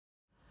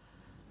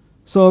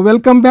So,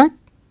 welcome back.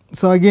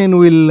 So, again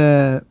we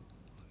will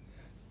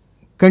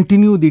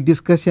continue the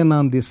discussion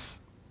on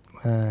this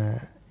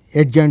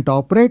adjoint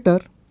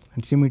operator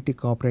and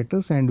symmetric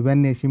operators, and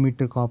when a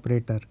symmetric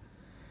operator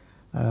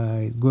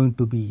is going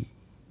to be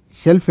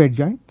self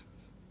adjoint,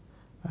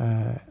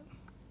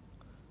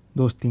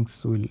 those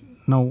things we will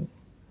now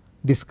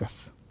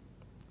discuss.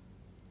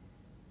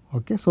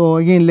 Okay. So,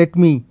 again let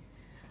me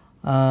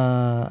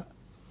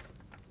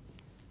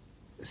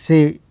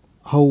say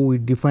how we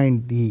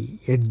define the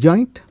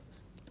adjoint.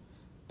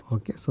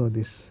 Okay. So,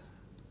 this,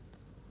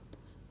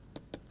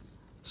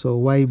 so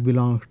y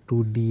belongs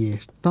to dA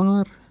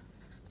star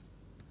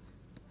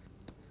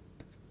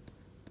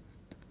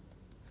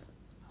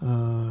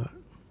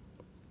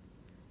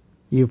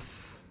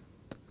if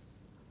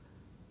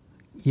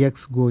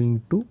x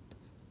going to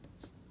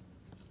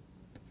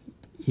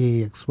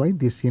AXY,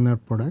 this inner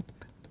product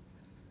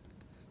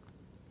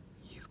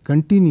is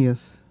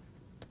continuous.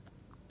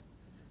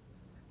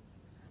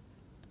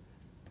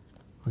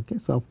 Okay.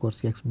 So, of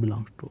course, x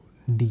belongs to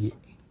dA,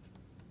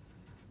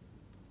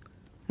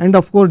 and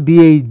of course,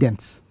 dA is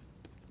dense.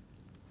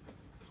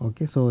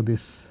 Okay. So,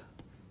 this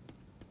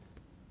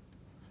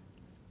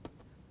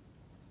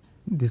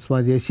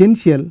was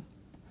essential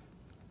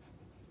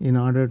in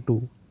order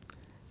to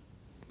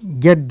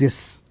get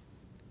this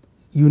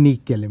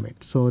unique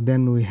element. So,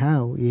 then we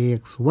have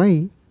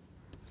AXY,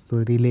 so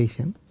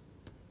relation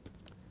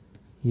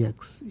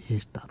x A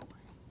star y.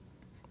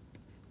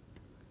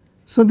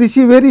 So, this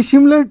is very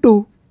similar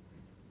to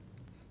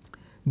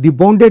the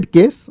bounded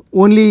case,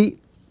 only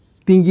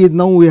thing is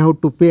now we have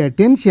to pay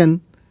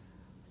attention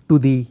to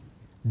the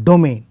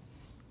domain.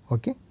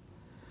 Okay.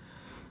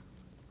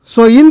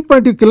 So, in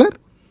particular,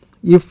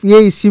 if A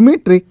is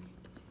symmetric,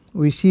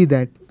 we see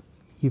that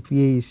if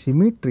A is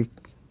symmetric,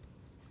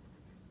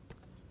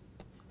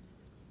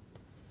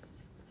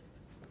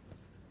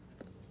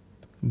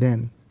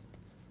 then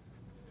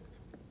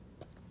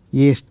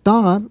A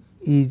star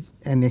is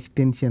an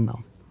extension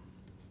of.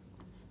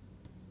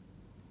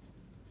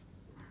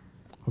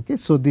 Okay.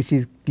 So, this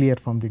is clear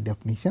from the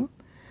definition,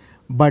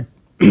 but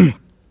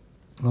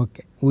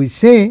okay, we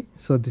say,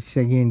 so this is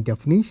again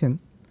definition,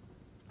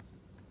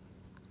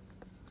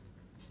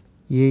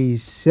 A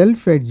is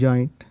self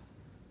adjoint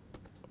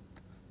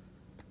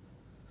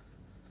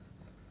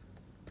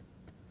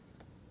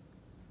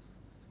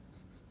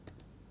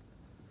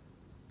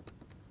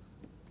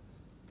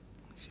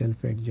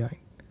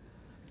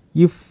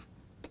if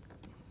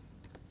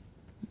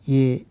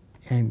A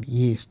and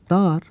A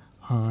star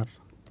are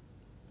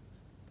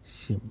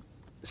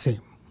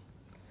same.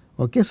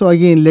 Okay. So,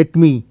 again let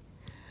me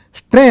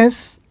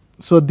stress.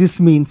 So, this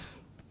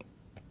means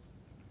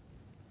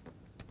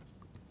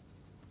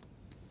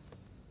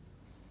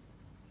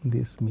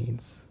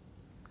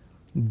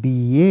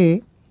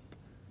dA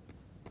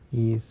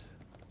is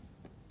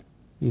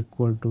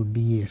equal to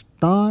dA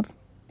star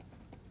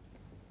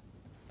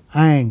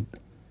and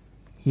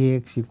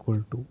Ax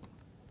equal to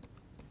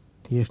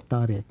A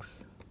star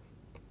x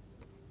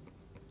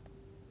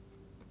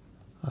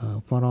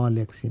for all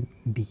x in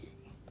dA.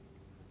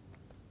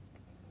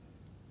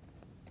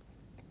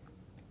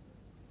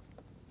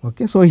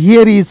 Okay. So,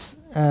 here is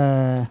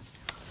a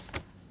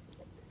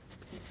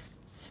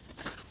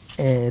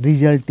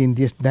result in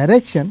this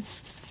direction.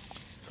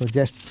 So,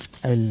 just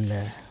I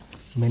will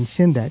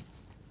mention that.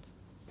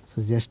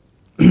 So, just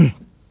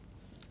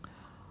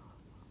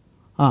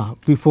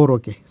before,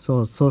 okay.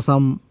 So,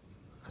 some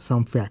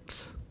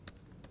facts.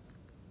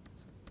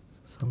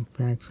 I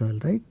will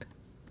write.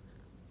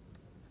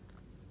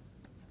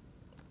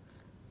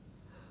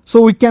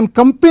 So, we can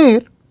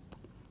compare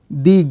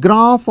the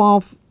graph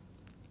of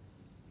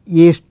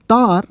A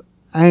star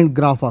and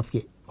graph of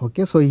A.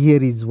 Okay. So,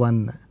 here is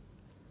one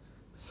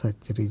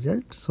such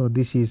result. So,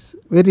 this is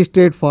very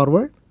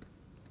straightforward.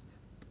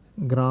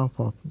 Graph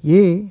of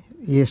A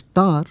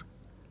star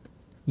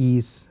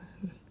is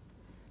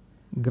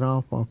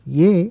graph of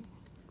A,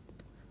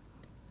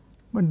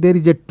 but there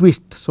is a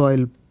twist. So, I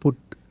will put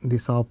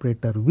this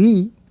operator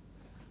V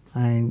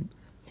and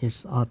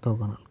its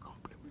orthogonal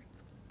complement.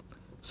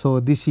 So,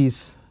 this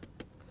is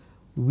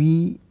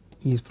V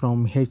is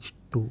from H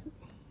to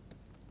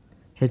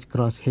H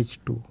cross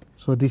H2.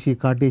 So, this is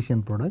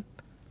Cartesian product.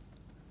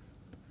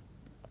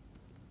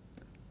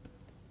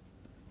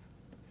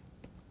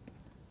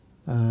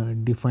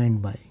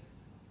 Defined by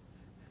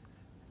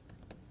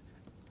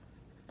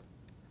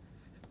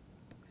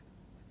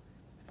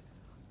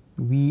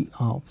V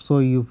of. So,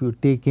 if you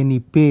take any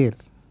pair,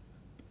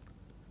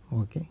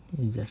 okay,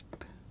 you just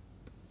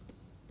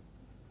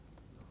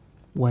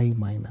y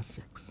minus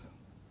x.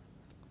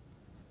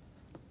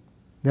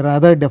 There are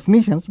other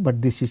definitions,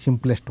 but this is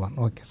simplest one.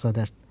 Okay. So,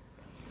 that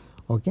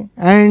okay,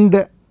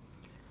 and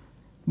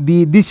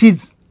this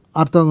is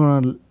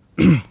orthogonal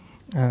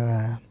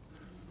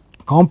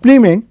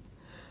complement.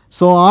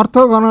 So,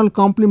 orthogonal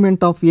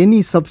complement of any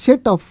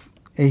subset of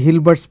a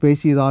Hilbert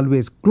space is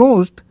always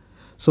closed.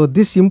 So,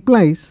 this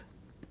implies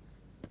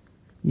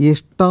A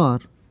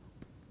star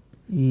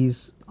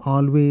is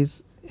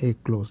always a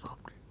closed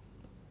operator.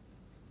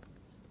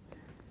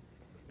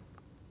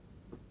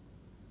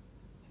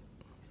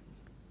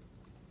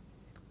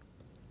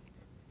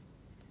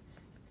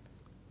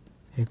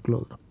 a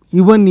closed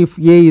even if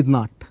A is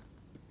not.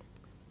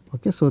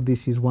 Okay, so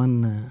this is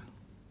one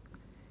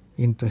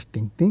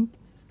interesting thing.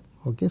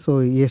 Okay, so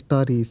A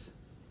star is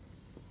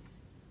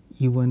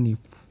even if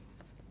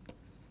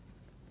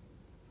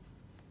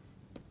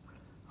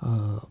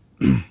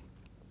A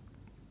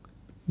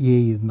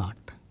is not.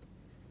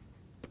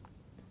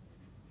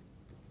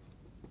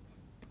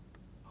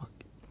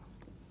 Okay.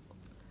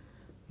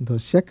 The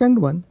second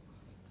one,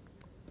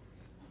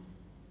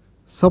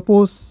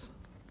 suppose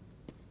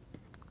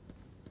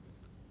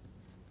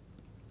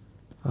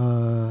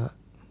A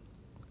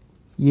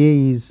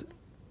is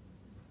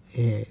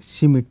a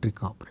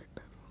symmetric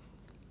operator.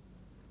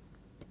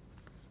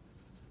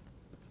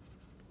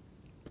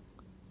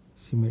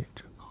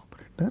 Symmetric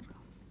operator.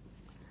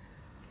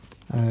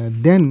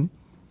 Then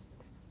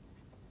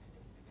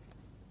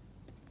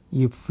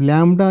if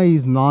lambda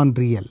is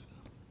non-real,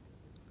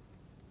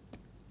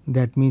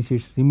 that means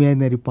its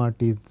imaginary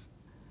part is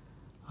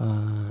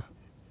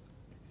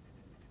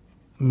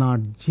not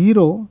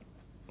 0,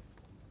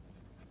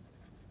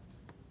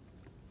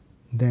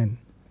 then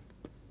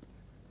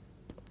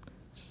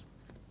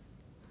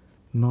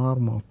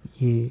norm of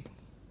A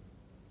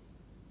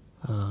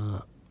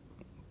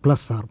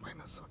plus or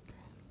minus, okay,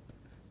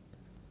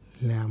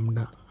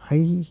 lambda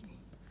I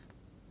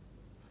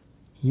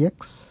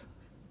x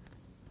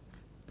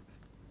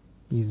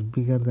is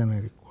bigger than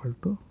or equal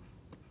to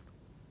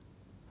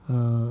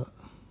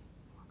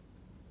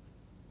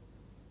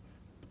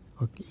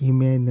okay,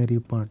 imaginary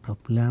part of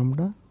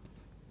lambda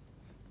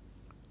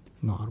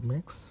norm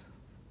x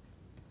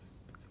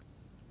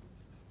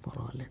for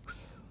all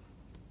x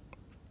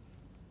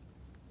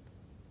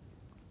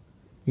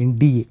in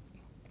dA.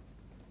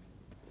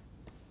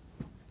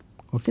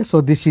 Okay,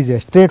 so this is a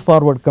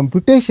straightforward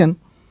computation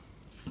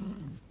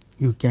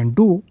you can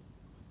do.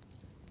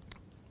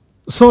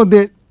 So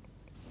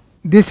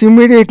this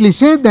immediately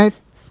says that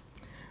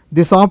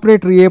this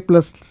operator A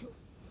plus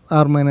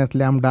or minus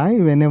lambda I,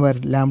 whenever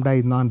lambda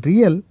is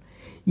non-real,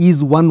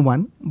 is 1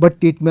 1, but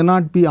it may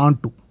not be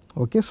onto.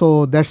 Okay,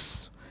 so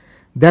that's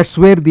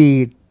where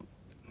the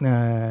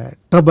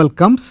trouble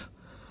comes.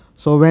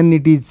 So when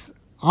it is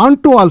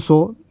onto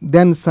also,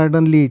 then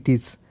suddenly it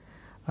is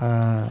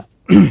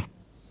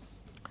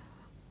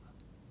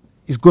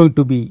is going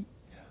to be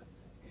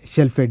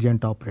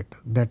self-adjoint operator.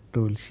 That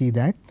we will see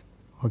that.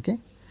 Okay.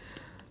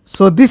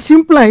 So this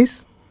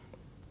implies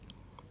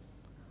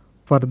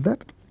further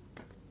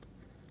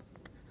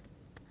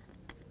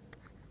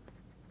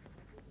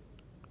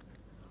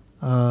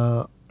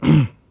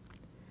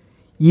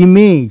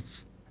image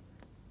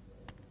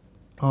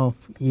of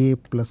A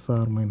plus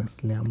or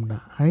minus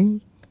lambda I.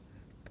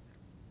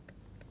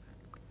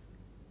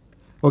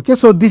 Okay,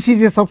 so this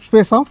is a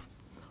subspace of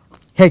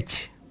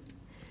H,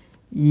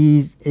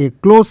 is a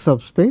closed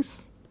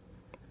subspace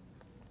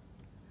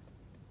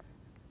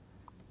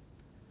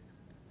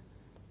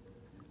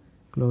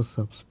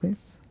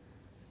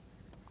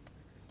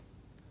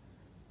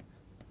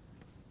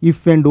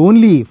if and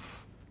only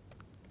if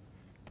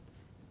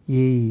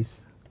A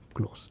is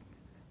closed.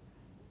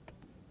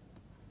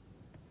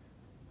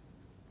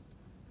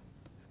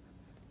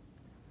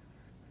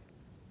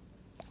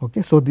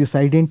 Okay, so this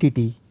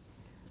identity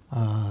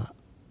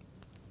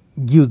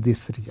gives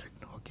this result.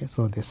 Okay,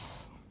 so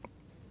this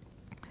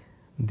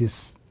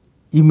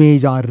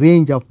image or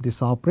range of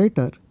this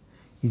operator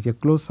is a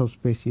closed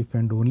subspace if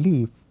and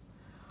only if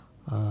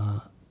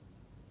A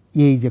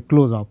is a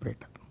closed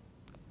operator.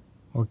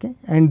 Okay,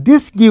 and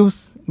this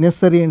gives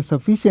necessary and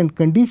sufficient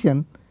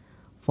condition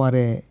for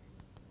a.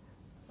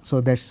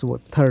 So that's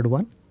what third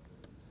one.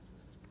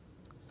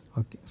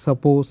 Okay,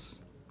 suppose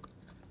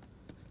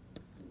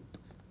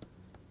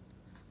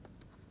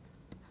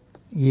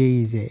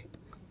A is a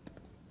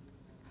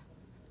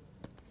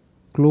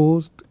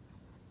closed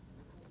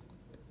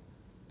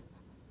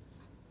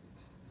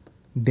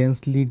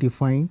densely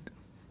defined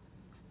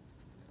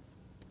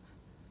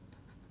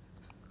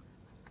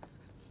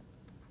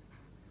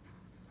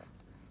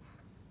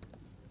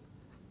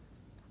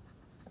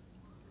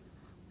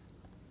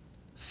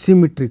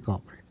symmetric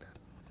operator.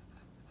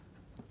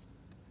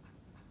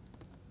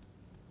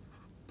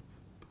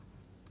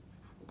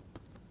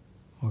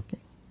 Okay.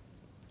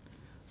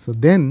 So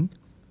then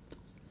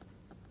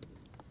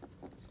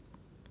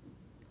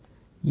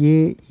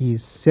A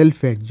is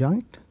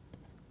self-adjoint.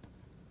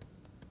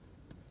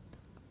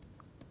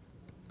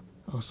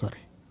 Oh, sorry,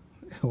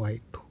 Y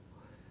 2.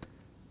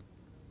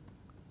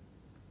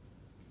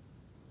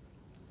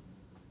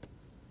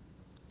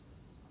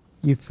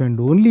 If and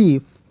only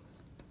if,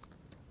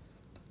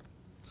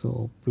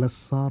 so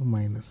plus or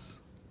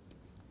minus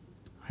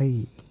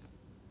I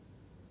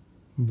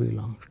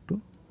belongs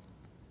to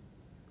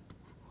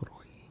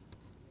rho E.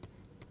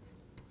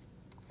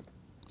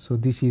 So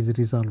this is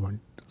resolvent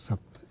sub.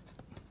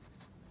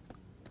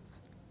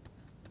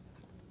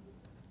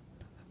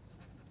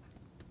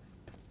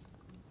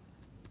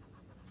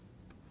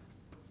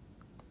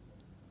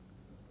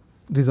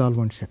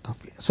 Resolvent set of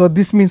A. So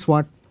this means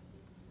what?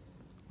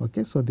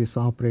 Okay, so this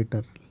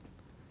operator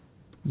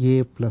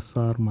A plus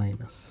or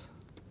minus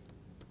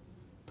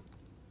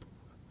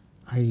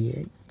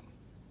I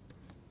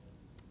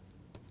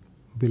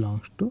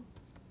belongs to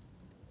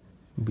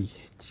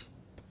BH.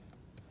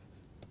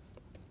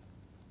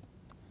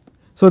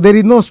 So, there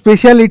is no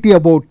speciality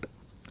about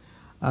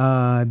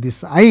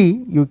this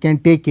I. You can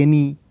take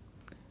any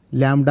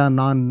lambda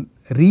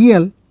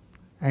non-real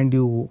and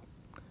you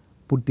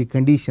put the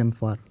condition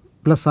for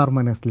plus or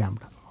minus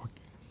lambda,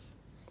 okay,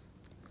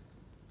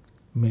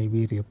 may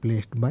be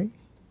replaced by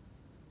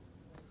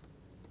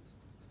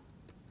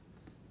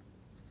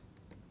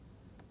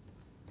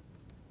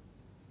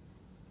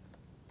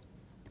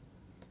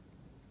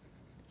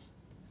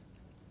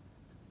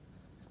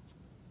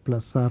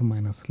plus or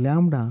minus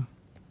lambda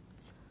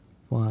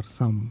for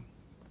some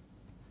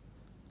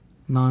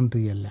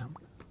non-real lambda.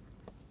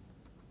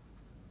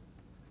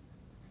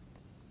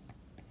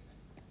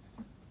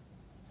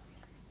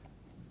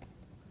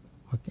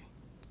 Okay.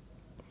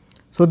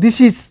 So,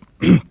 this is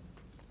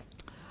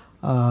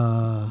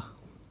an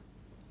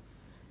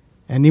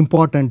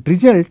important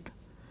result.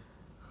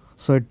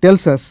 So, it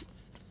tells us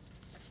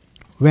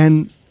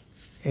when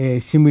a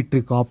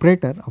symmetric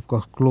operator, of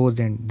course closed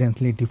and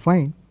densely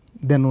defined,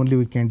 then only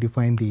we can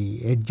define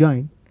the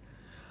adjoint.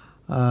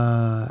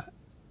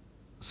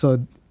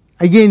 So,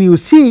 again you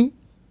see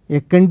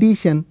a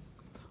condition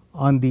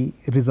on the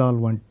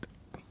resolvent.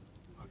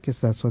 Okay,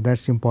 so that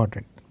is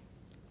important.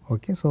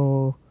 Okay,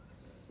 so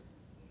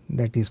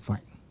that is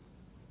fine.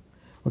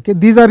 Okay,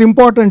 these are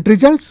important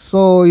results.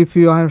 So, if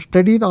you have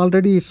studied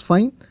already, it is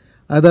fine,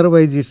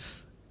 otherwise it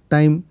is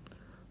time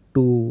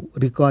to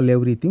recall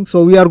everything.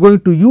 So, we are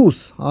going to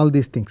use all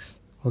these things,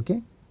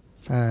 okay,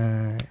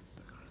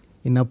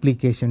 in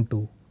application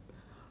to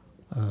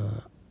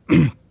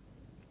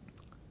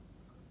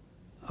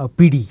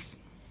PDEs,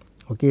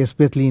 okay,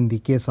 especially in the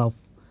case of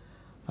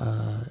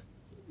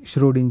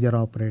Schrodinger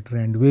operator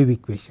and wave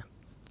equation.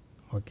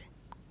 Okay,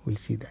 we will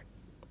see that.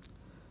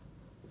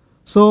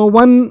 So,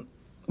 one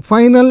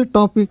final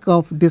topic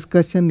of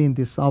discussion in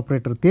this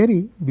operator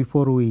theory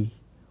before we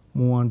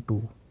move on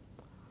to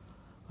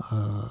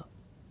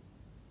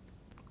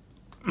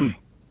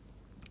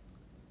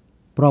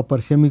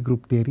proper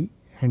semi-group theory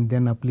and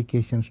then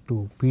applications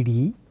to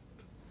PDE.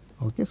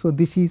 Okay, so,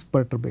 this is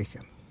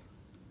perturbation.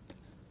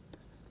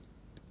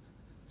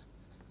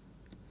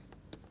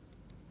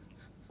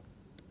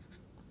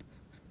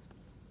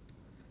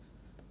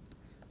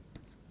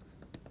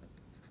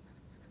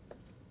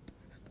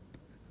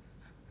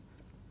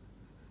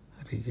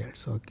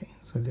 Results. Okay,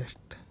 so just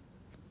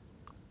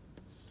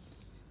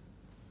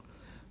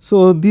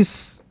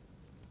this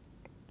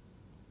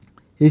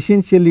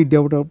essentially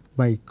developed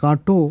by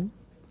Kato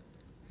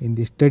in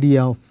the study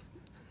of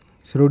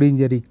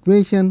Schrodinger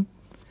equation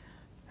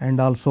and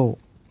also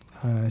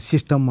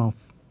system of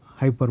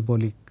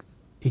hyperbolic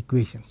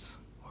equations.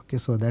 Okay,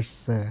 so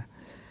that's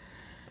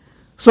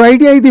so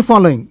idea is the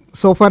following.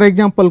 So, for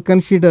example,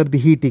 consider the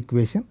heat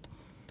equation.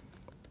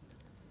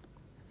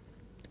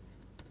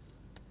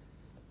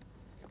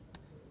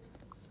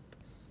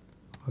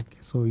 Okay,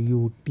 so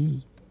U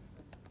T.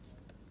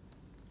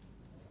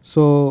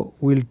 So,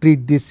 we will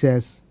treat this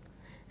as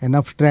an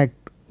abstract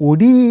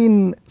OD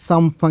in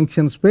some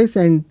function space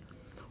and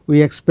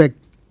we expect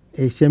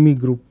a semi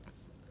group.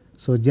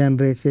 So,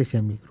 generates a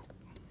semi group.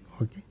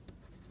 Okay.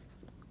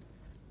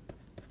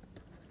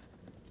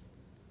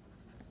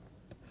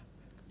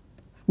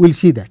 We will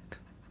see that.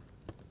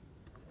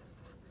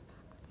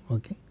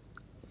 Okay.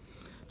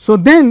 So,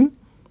 then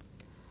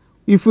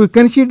if we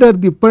consider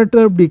the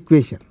perturbed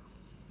equation,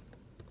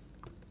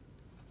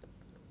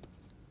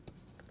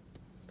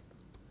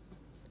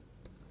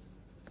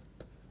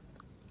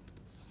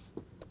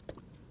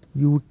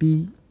 U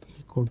t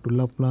equal to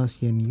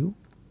Laplacian u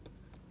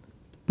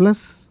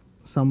plus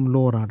some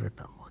lower order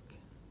term. Okay.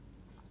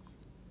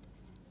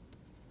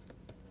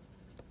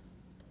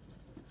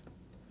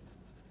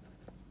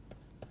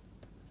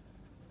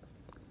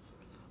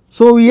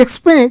 So, we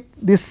expect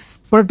this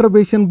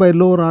perturbation by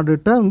lower order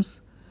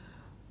terms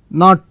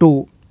not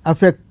to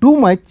affect too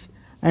much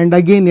and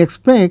again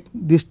expect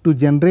this to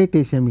generate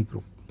a semi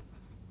group.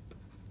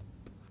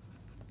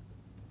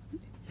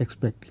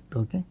 Expect it.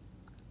 Okay.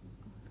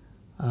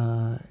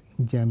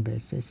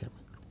 Generates a semi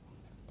group.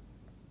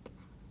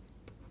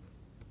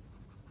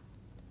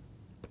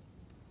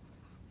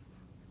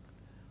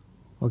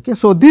 Okay.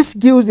 So, this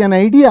gives an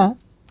idea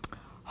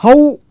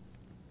how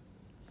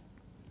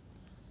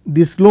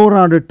these lower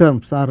order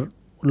terms or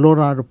lower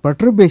order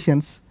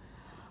perturbations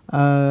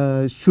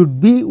should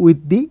be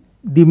with the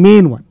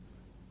main one.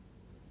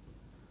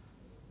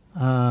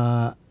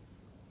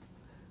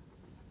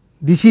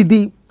 This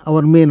is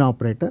our main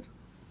operator.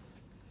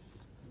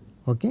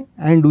 Okay,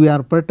 and we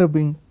are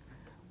perturbing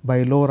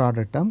by lower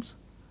order terms.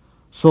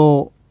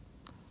 So,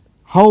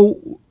 how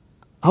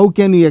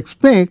can we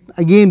expect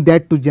again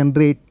that to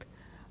generate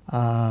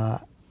a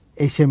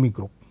semi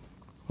group?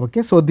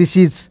 Okay. So, this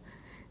is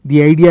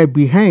the idea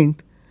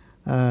behind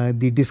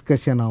the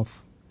discussion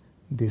of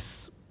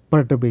this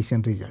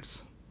perturbation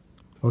results.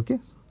 Okay.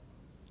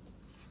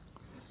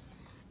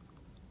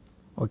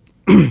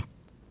 Okay.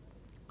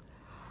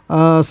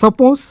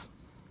 Suppose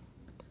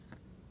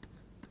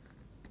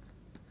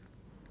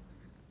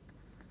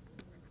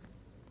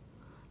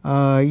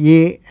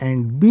A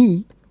and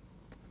B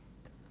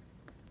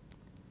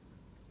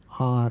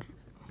are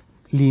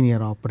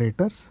linear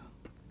operators.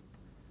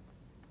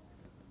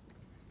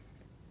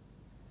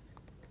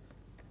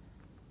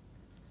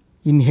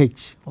 In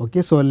H.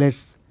 Okay. So, let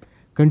us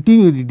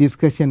continue the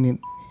discussion in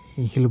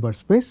Hilbert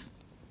space,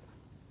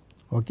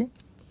 okay,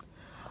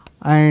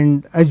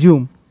 and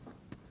assume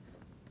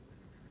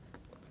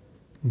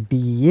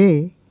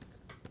dA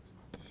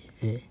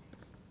is a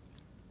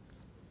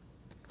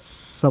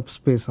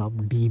subspace of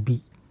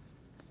dB.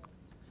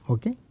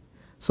 Okay.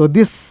 So,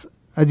 this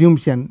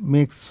assumption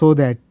makes so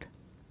that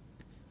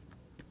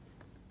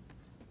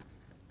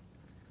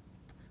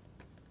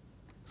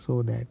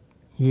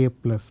A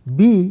plus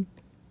B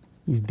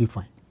is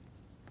defined.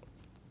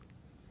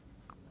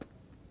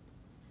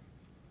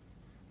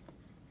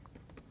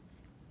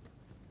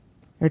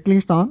 At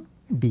least on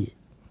dA.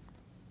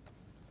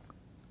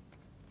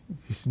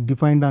 It is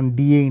defined on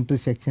dA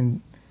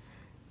intersection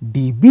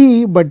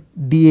dB, but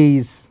dA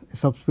is a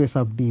subspace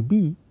of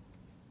dB.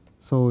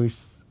 So,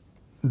 its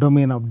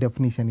domain of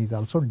definition is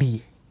also dA.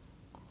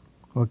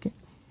 Okay.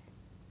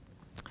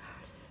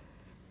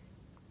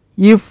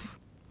 If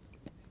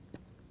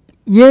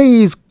A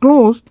is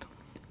closed,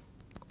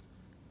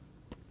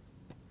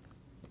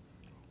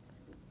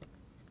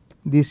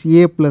 this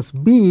A plus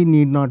B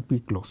need not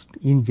be closed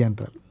in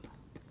general.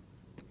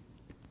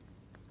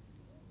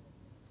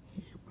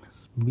 A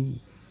plus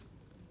B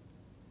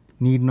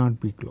need not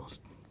be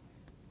closed.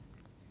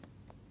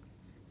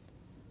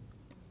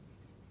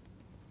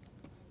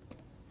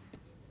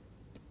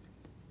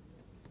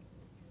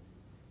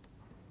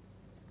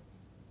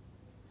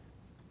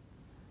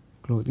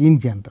 Closed in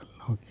general.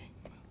 Okay.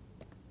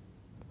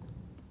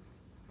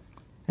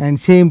 And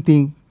same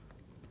thing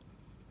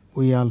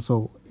we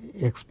also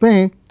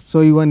expect.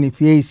 So, even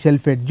if A is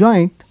self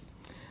adjoint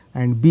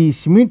and B is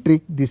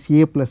symmetric, this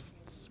A plus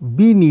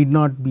B need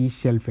not be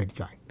self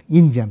adjoint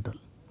in general.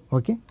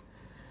 Okay.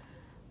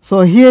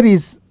 So, here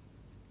is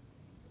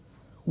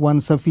one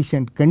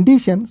sufficient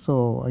condition.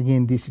 So,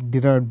 again this is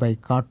derived by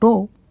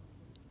Kato.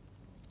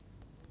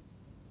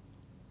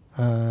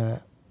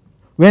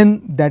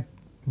 When that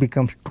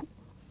becomes true.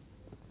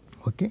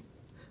 Okay.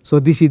 So,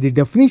 this is the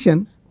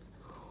definition.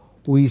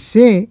 We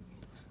say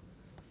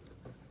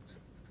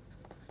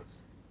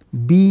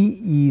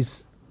B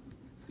is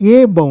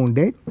A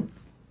bounded,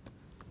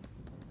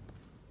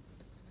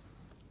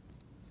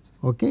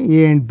 okay,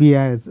 A and B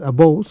as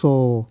above.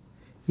 So,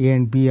 A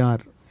and B are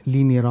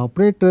linear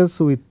operators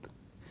with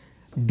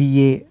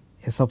dA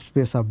a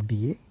subspace of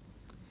dA.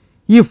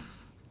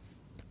 If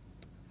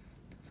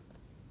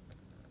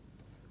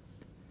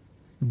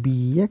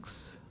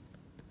Bx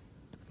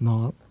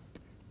norm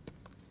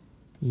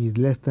is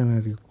less than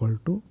or equal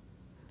to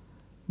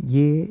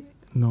A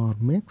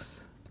norm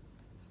x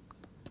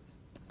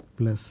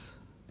plus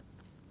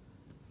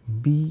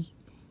B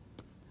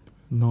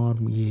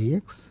norm A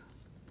x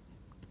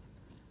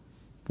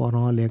for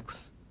all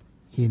x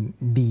in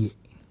dA.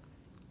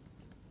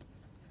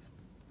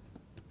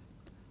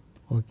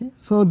 Okay.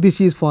 So,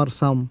 this is for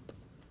some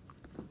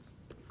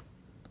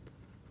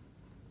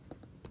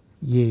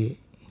A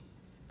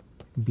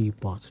B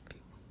positive.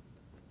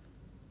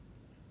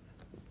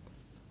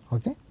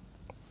 Okay.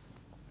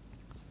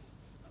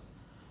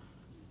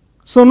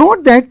 So,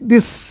 note that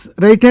this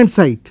right hand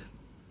side.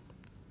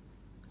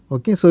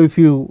 Okay. So, if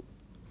you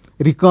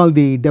recall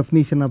the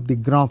definition of the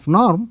graph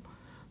norm,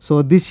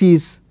 so this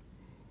is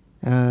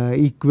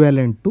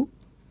equivalent to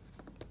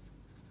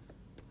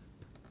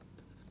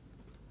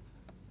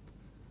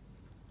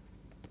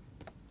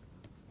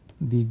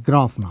the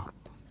graph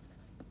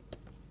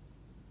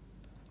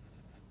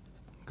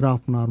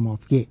norm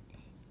of A.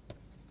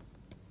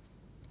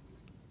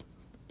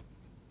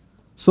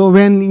 So,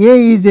 when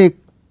A is a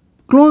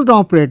closed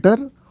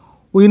operator,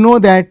 we know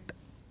that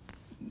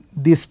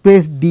the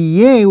space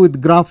dA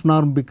with graph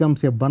norm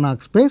becomes a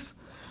Banach space.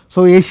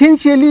 So,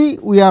 essentially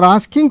we are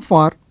asking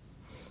for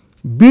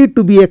B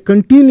to be a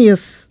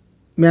continuous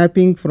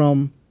mapping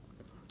from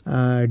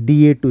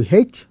dA to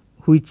H,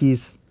 which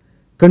is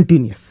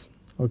continuous.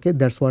 Okay,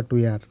 that is what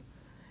we are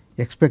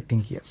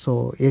expecting here.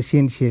 So,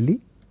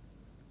 essentially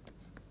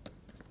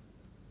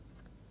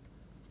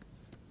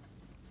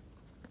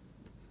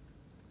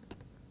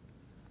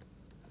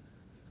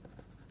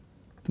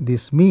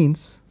this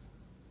means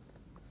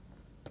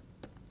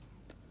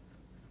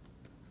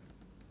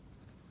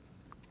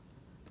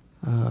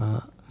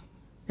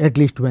at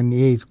least when A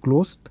is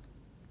closed,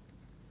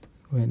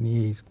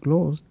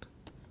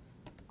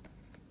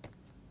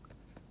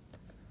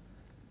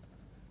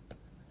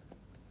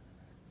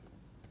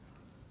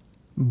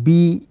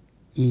 B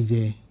is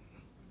a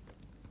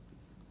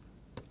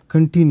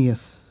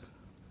continuous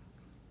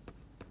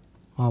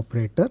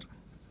operator,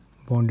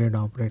 bounded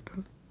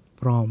operator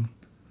from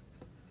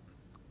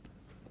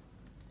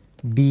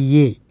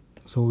dA.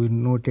 So, we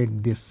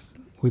noted this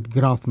with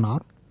graph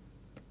norm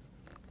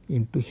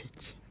into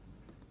H.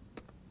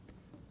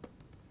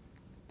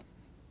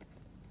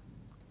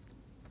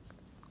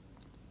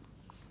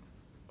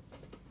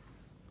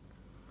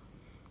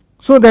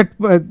 So, that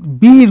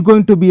B is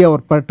going to be our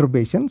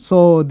perturbation.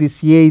 So,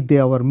 this A is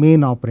our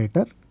main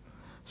operator.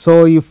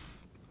 So,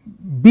 if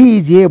B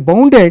is A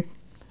bounded,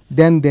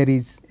 then there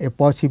is a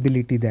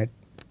possibility that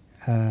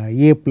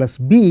A plus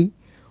B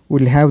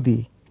will have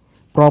the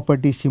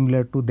property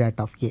similar to that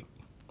of A.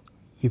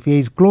 If A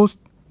is closed,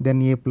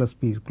 then A plus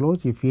B is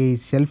closed. If A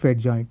is self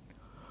adjoint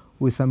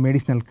with some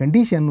additional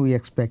condition, we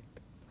expect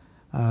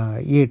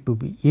A to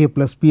be A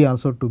plus B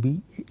also to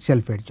be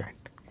self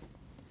adjoint.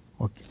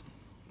 Okay.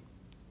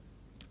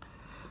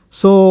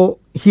 So,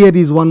 here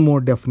is one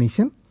more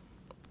definition.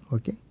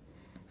 Okay.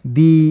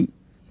 The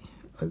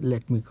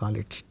let me call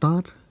it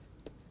star.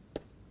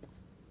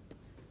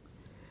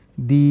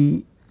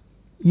 The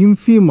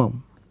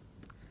infimum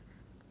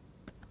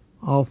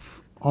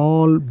of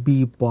all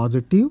B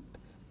positive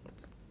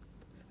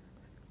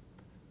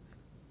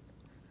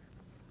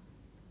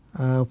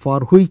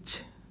for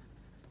which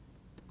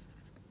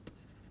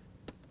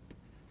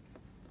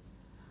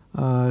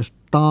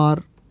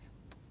star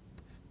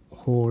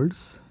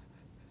holds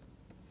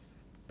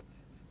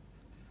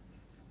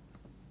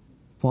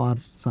for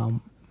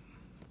some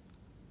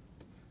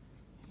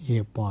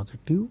A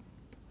positive.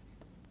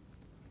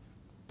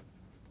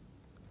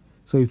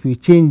 So, if we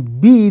change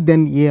B,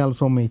 then A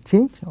also may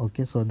change.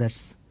 Okay. So,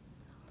 that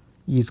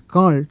is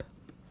called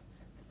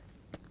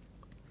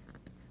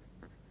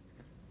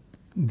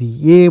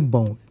the A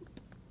bound,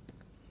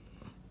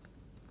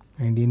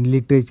 and in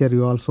literature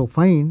you also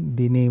find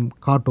the name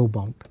Kato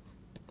bound.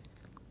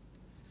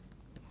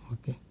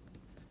 Okay.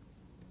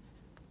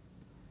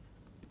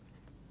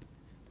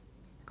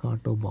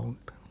 Kato bound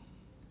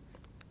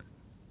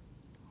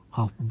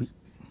of B.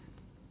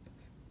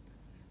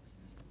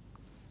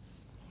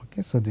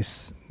 Okay. So,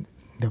 this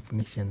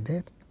definition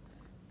there.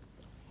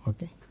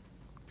 Okay.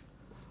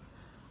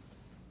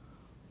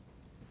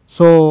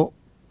 So,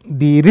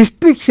 the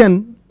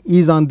restriction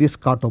is on this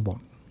Kato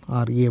bound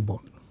or A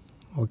bound.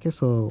 Okay.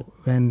 So,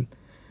 when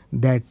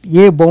that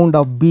A bound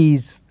of B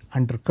is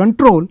under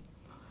control,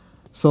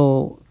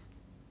 so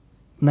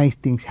nice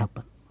things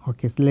happen.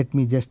 Okay. So, let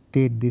me just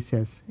state this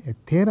as a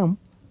theorem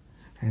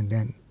and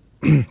then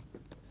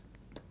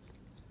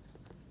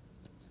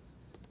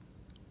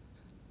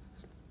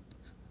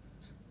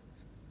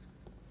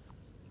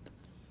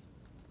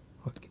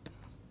okay.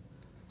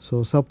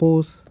 So,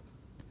 suppose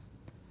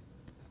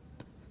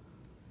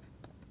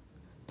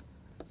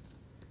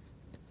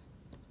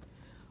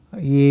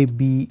A,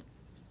 B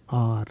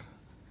are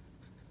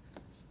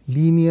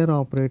linear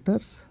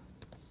operators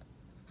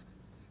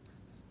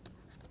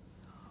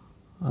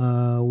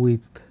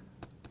with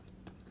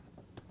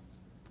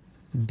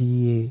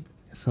dA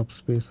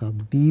subspace of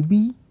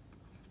dB,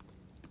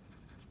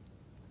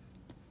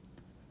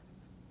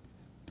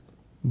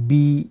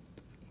 B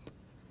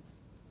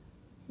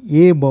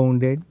A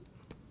bounded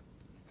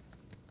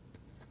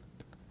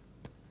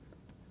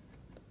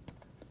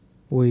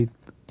with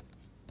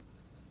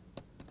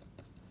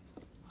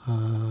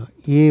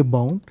A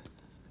bound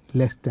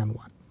less than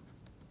 1.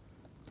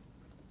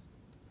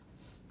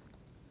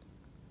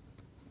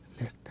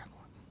 Less than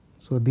 1.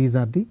 So, these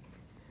are the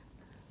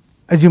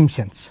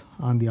assumptions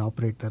on the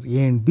operator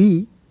A and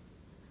B.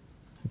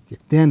 Okay.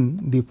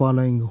 Then the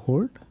following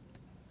hold.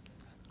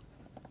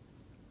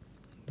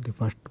 The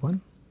first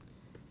one,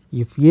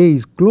 if A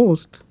is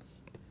closed,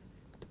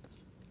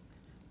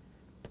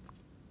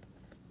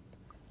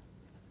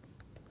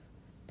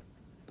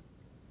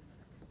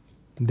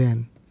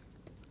 then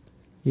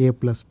A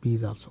plus B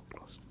is also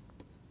closed.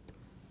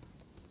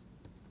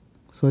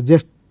 So,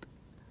 just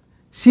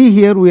see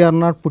here we are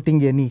not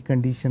putting any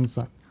conditions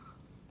on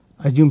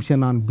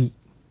assumption on B.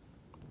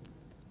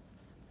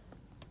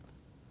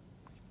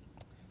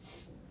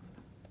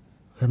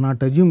 We are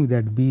not assuming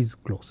that B is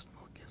closed.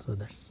 Okay.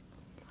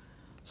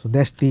 So,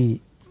 that's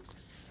the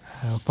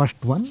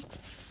first one,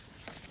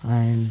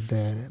 and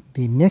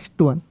the next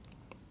one,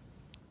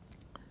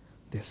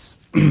 this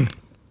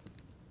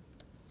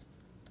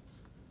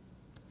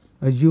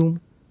assume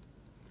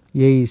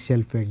A is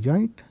self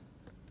adjoint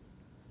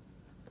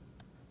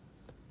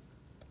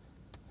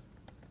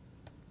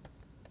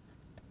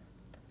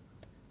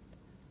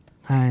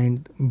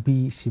and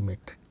B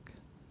symmetric.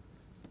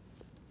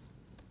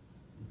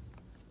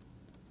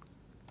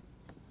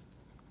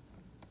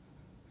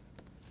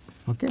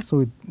 Okay. So,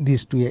 with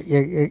these two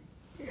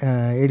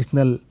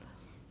additional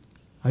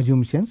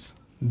assumptions,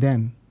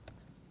 then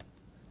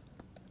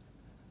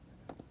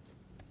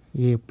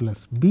A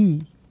plus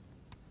B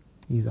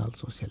is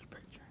also self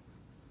adjoint.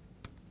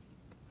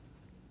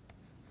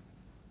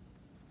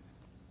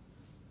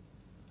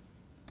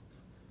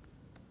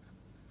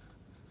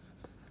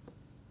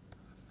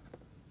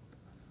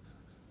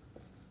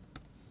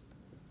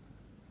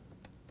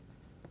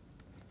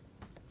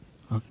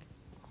 Okay.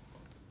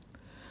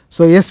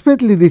 So,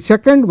 especially the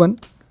second one,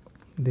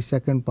 the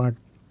second part,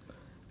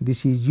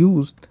 this is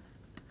used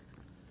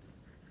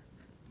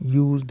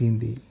in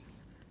the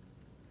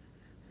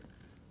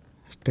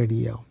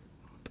study of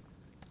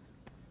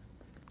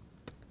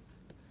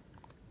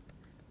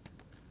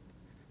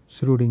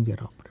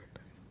Schrodinger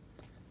operator.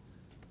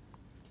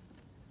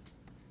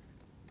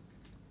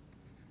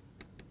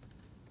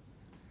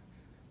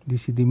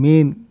 this is the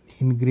main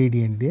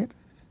ingredient there,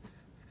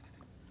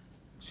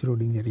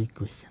 Schrodinger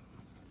equation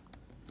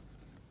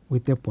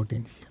with a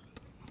potential.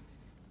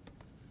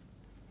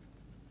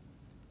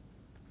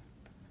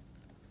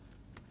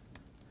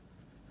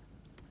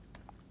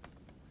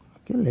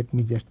 Okay, let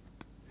me just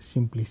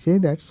simply say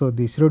that. So,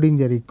 the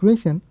Schrodinger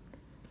equation,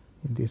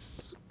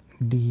 this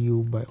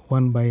du by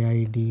 1 by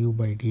I du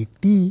by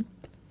dt,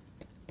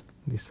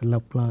 this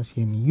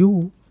Laplacian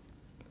u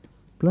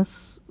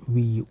plus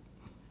Vu.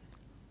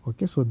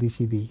 Okay, so,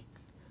 this is the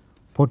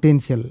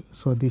potential.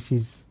 So, this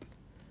is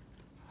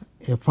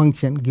a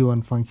function,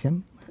 given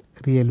function,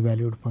 real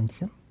valued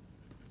function.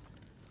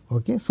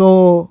 Okay,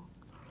 so,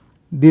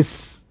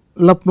 this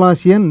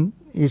Laplacian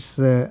is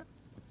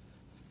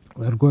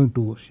we are going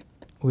to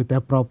with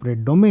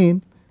appropriate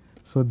domain.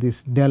 So,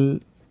 this del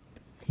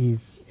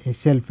is a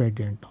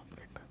self-adjoint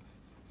operator.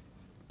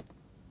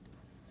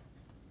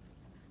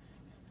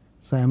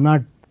 So, I am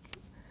not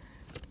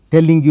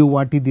telling you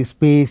what is the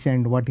space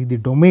and what is the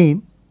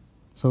domain.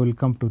 So, we will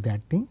come to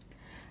that thing.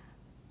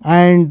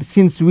 And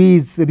since V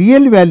is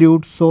real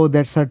valued, so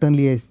that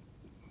certainly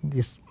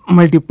this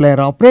multiplier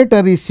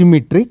operator is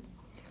symmetric.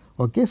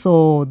 Okay,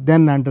 so,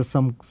 then under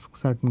some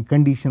certain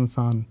conditions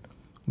on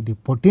the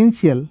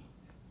potential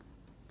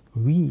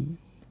V,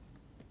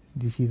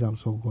 this is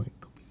also going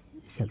to be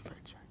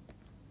self-adjoint,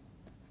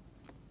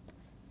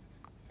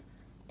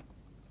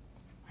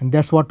 and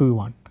that is what we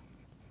want.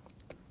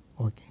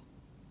 Okay.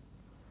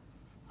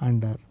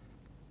 Under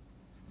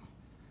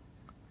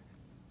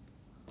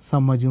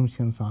some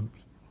assumptions on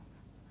V.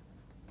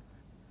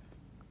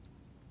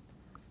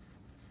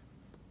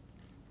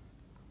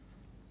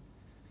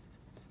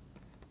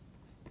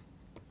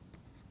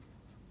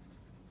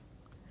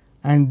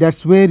 And that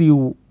is where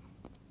you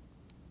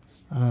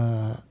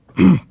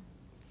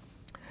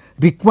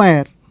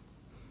require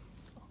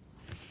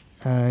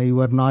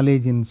your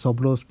knowledge in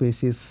Sobolev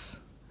spaces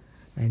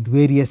and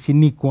various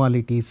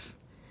inequalities.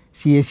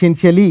 See,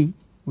 essentially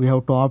we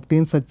have to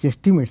obtain such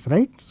estimates,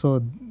 right.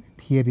 So,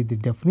 here is the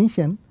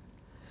definition.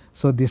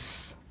 So,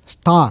 this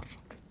star,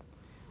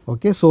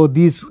 okay. So,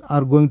 these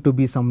are going to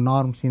be some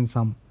norms in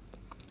some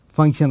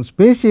function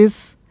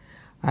spaces,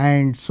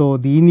 and so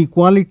the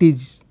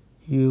inequalities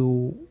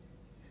you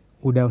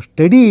would have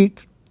studied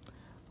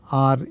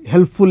are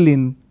helpful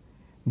in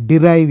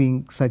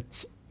deriving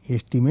such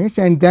estimates,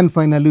 and then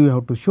finally, we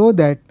have to show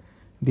that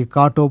the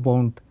Kato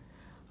bound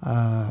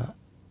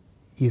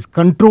is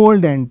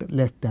controlled and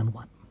less than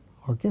 1.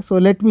 Okay. So,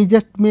 let me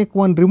just make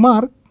one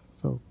remark.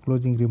 So,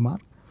 closing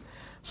remark.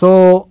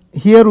 So,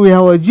 here we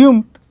have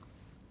assumed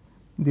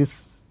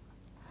this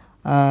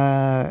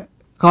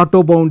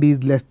Kato bound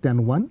is less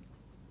than 1.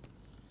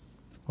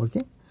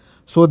 Okay.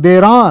 So,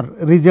 there are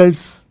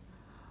results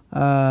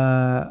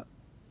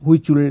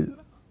which will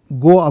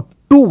go up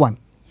to 1,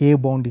 A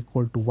bound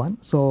equal to 1.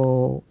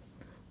 So,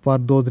 for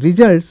those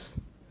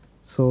results,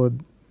 so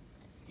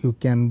you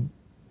can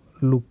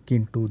look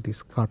into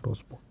this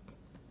Kato's book.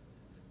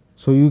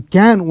 So,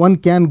 one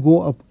can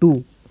go up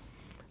to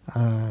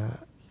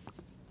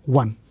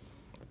 1.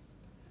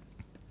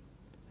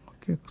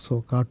 Okay.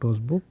 So, Kato's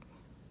book.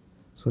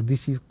 So,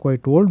 this is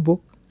quite old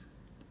book.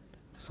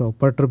 So,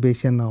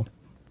 perturbation of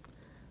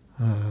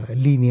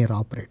linear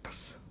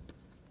operators.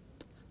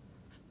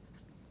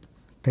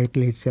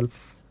 Title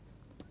itself.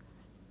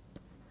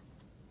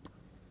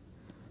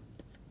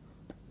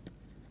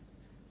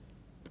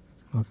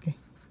 Okay.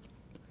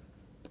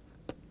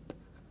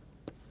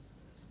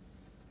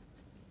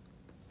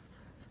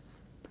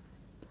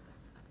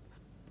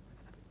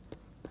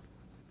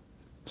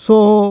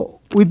 So,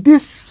 with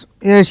this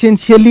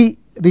essentially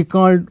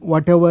recalled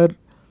whatever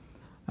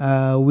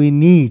we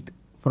need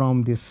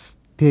from this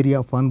theory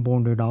of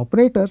unbounded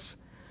operators.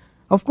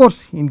 Of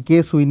course, in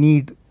case we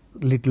need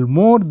little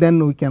more,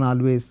 then we can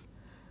always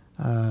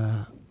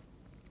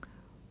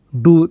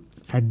do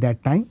at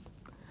that time,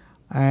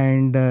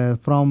 and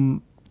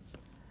from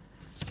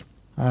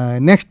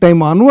next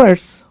time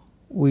onwards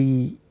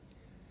we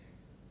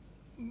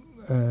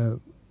are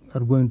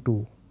going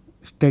to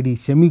study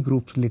semi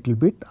groups little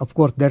bit. Of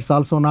course, that is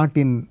also not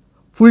in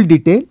full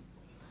detail.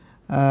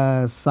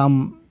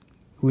 Some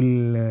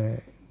will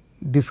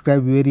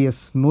describe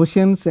various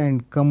notions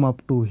and come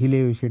up to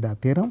Hille-Yoshida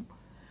theorem,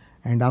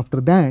 and after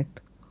that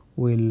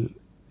we will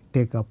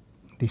take up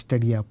the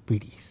study of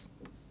PDEs.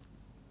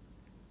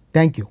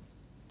 Thank you.